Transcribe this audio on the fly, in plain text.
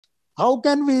how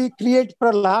can we create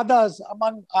Prahladas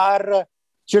among our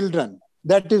children?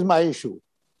 That is my issue.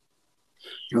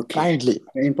 Okay. Kindly.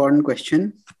 Very important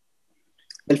question.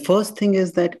 Well, first thing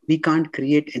is that we can't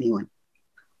create anyone.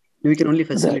 We can only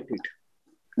facilitate.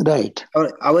 Right.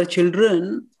 Our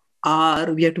children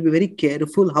we have to be very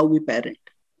careful how we parent.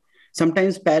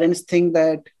 Sometimes parents think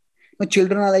that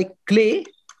children are like clay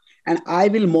and I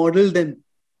will model them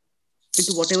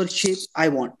into whatever shape I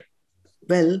want.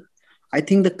 Well, I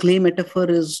think the clay metaphor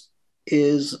is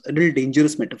a little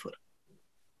dangerous metaphor,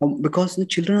 because the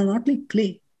children are not like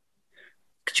clay.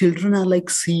 Children are like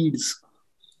seeds.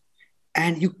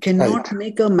 And you cannot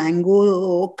make a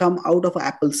mango come out of an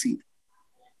apple seed.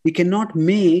 You cannot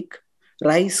make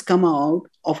rice come out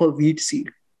of a wheat seed.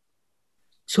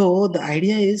 So the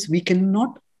idea is we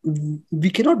cannot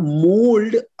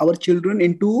mold our children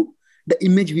into the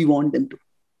image we want them to.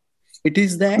 It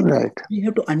is that we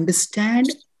have to understand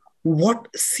what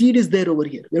seed is there over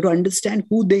here. We have to understand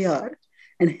who they are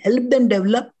and help them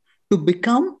develop to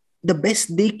become the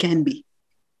best they can be.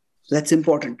 That's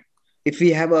important. If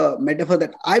we have a metaphor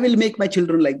that I will make my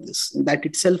children like this, that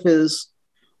itself is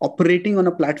operating on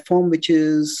a platform which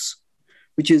is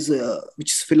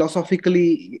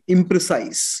philosophically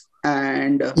imprecise,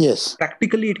 and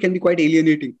practically it can be quite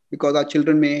alienating, because our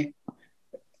children need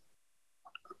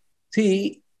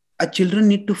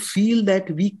to feel that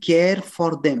we care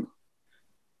for them.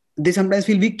 They sometimes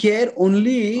feel we care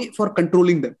only for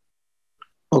controlling them.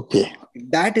 Okay. If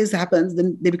that happens,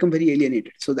 then they become very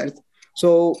alienated.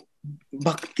 So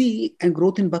bhakti and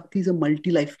growth in bhakti is a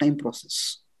multi-lifetime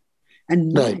process.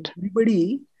 And not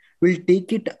everybody will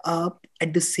take it up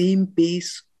at the same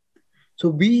pace. So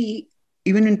we,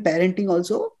 even in parenting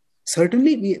also,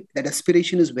 certainly that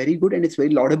aspiration is very good and it's very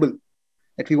laudable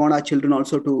that we want our children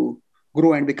also to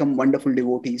grow and become wonderful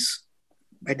devotees.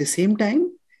 At the same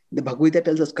time, the Bhagavad Gita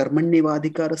tells us,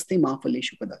 Karmanyevadhikaraste ma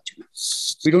phaleshu kadachana.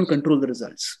 We don't control the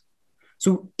results.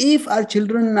 So if our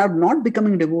children are not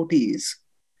becoming devotees,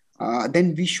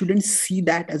 then we shouldn't see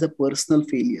that as a personal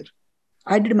failure.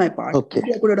 I did my part.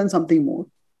 Maybe I could have done something more.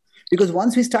 Because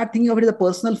once we start thinking of it as a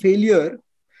personal failure,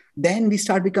 then we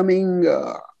start becoming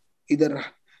either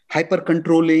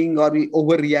hyper-controlling or we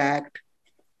overreact.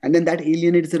 And then that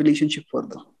alienates the relationship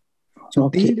further. So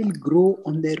they will grow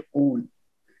on their own.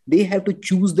 They have to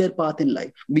choose their path in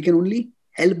life. We can only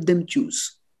help them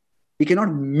choose. We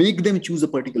cannot make them choose a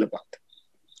particular path.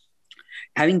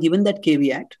 Having given that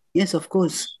caveat, yes, of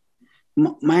course,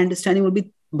 my understanding would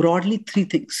be broadly three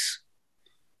things.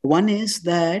 One is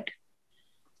that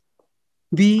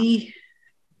we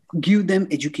give them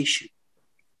education.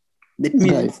 That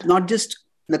means not just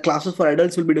the classes for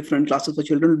adults will be different, classes for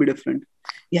children will be different.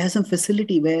 We have some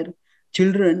facility where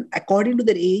children, according to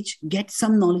their age, get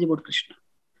some knowledge about Krishna.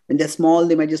 When they're small,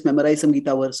 they might just memorize some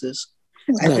Gita verses.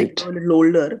 As they grow a little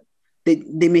older,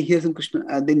 they may hear some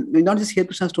Krishna, they may not just hear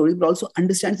Krishna stories, but also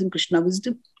understand some Krishna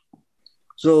wisdom.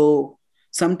 So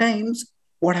sometimes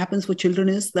what happens for children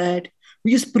is that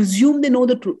we just presume they know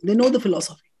the truth, they know the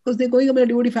philosophy, because they're going up in a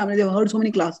devotee family, they've heard so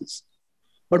many classes.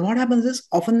 But what happens is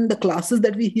often the classes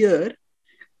that we hear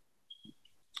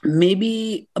may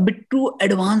be a bit too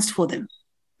advanced for them.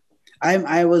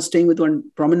 I was staying with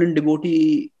one prominent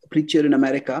devotee preacher in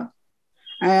America,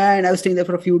 and I was staying there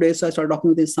for a few days. So I started talking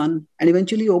with his son, and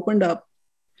eventually he opened up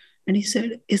and he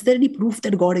said, "Is there any proof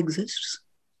that God exists?"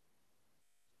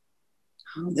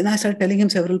 Then I started telling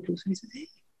him several proofs. And he said, "Hey."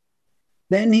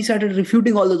 Then he started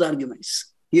refuting all those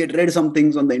arguments. He had read some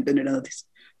things on the internet and other things.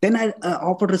 Then I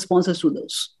offered responses to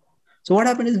those. So what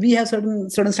happened is we have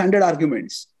certain standard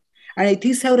arguments, and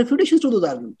atheists have refutations to those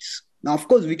arguments. Now, of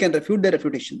course, we can refute their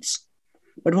refutations.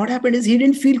 But what happened is he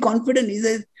didn't feel confident. He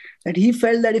said that he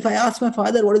felt that if I asked my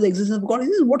father what is the existence of God, he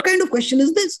says, "What kind of question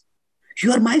is this?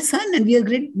 You are my son and we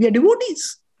are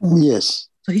devotees." Yes.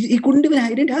 So he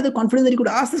didn't have the confidence that he could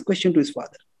ask this question to his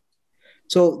father.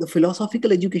 So the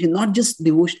philosophical education, not just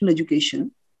devotional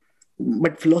education,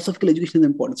 but philosophical education is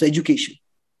important. So education.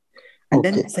 And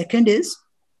then second is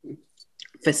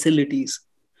facilities.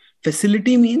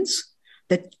 Facility means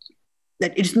that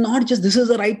it's not just this is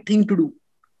the right thing to do.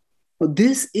 So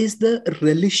this is the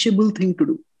relishable thing to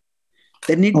do.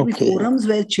 There need to be forums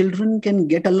where children can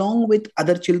get along with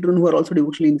other children who are also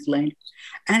devotionally inclined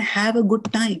and have a good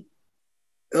time.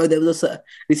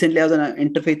 Recently I was on an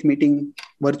interfaith meeting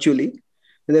virtually.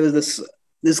 There was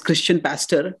this Christian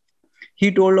pastor.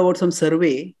 He told about some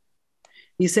survey.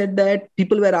 He said that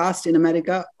people were asked in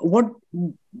America,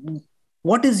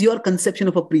 what is your conception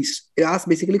of a priest? They asked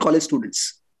basically college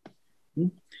students.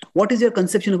 What is your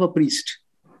conception of a priest?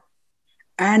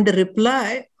 And the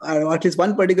reply, or at least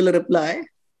one particular reply,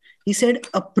 he said,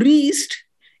 a priest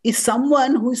is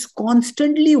someone who is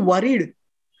constantly worried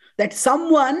that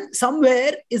someone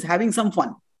somewhere is having some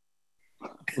fun.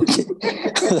 Okay.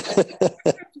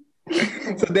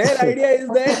 So their idea is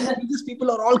that these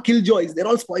people are all killjoys. They're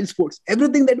all spoil sports.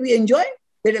 Everything that we enjoy,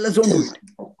 they tell us don't do it.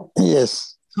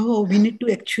 Yes. So we need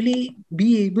to actually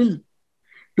be able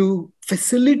to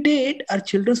facilitate our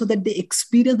children so that they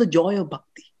experience the joy of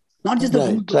bhakti. Not just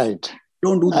the Right.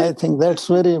 Don't do that. I think that's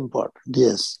very important.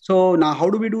 Yes. So now how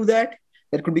do we do that?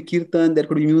 There could be kirtan, there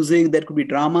could be music, there could be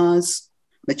dramas.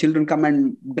 The children come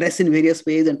and dress in various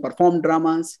ways and perform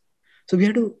dramas. So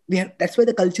that's why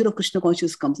the culture of Krishna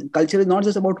consciousness comes in. Culture is not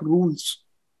just about rules.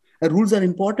 The rules are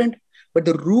important, but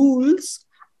the rules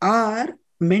are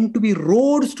meant to be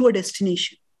roads to a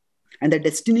destination. And the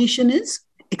destination is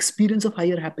experience of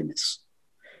higher happiness.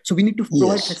 So we need to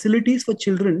provide facilities for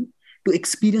children to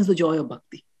experience the joy of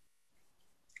bhakti.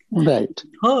 Right.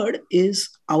 Third is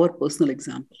our personal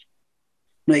example.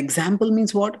 Now, example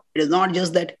means what? It is not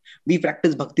just that we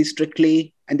practice bhakti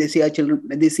strictly and they see our children,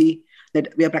 and they see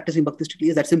that we are practicing bhakti strictly.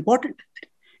 Yes, that's important.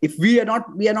 If we are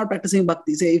not practicing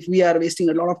bhakti, say if we are wasting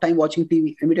a lot of time watching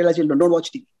TV and we tell our children, don't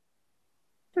watch TV.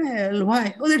 Well,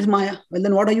 why? Oh, that's Maya. Well,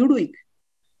 then what are you doing?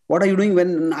 What are you doing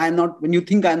when you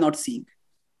think I'm not seeing?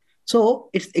 So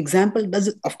its example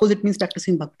of course, it means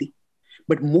practicing bhakti.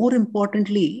 But more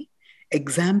importantly,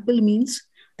 example means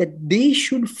that they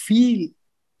should feel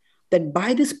that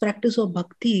by this practice of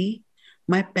bhakti,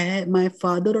 my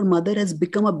father or mother has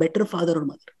become a better father or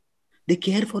mother. They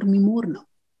care for me more now.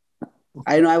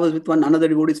 I know I was with another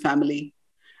devotee's family,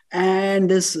 and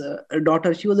this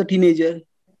daughter, she was a teenager.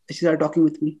 She started talking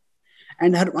with me,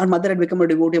 and her mother had become a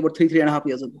devotee about 3.5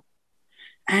 years ago.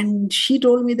 And she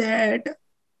told me that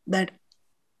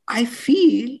I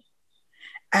feel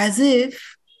as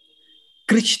if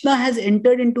Krishna has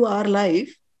entered into our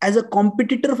life as a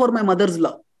competitor for my mother's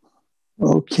love.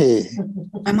 Okay.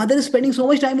 My mother is spending so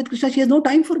much time with Krishna, she has no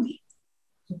time for me.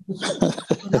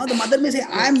 So now the mother may say,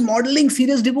 I'm modeling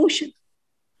serious devotion.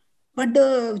 But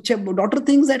the daughter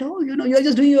thinks that, you're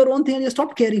just doing your own thing and you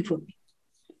stop caring for me.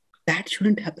 That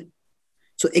shouldn't happen.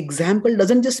 So example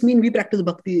doesn't just mean we practice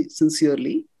bhakti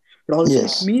sincerely, but also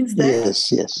it means that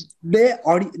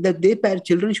their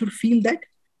children should feel that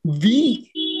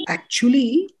we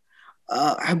actually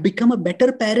have become a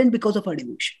better parent because of our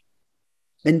devotion.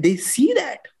 When they see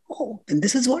that, and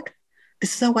this is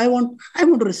how I want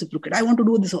to reciprocate. I want to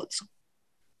do this also.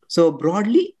 So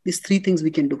broadly, these three things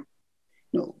we can do.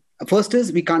 First is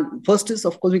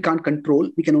of course we can't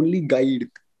control. We can only guide.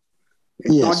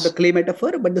 It's not the clay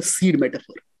metaphor, but the seed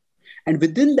metaphor. And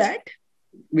within that,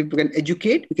 we can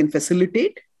educate, we can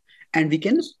facilitate, and we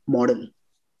can model.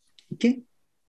 Okay.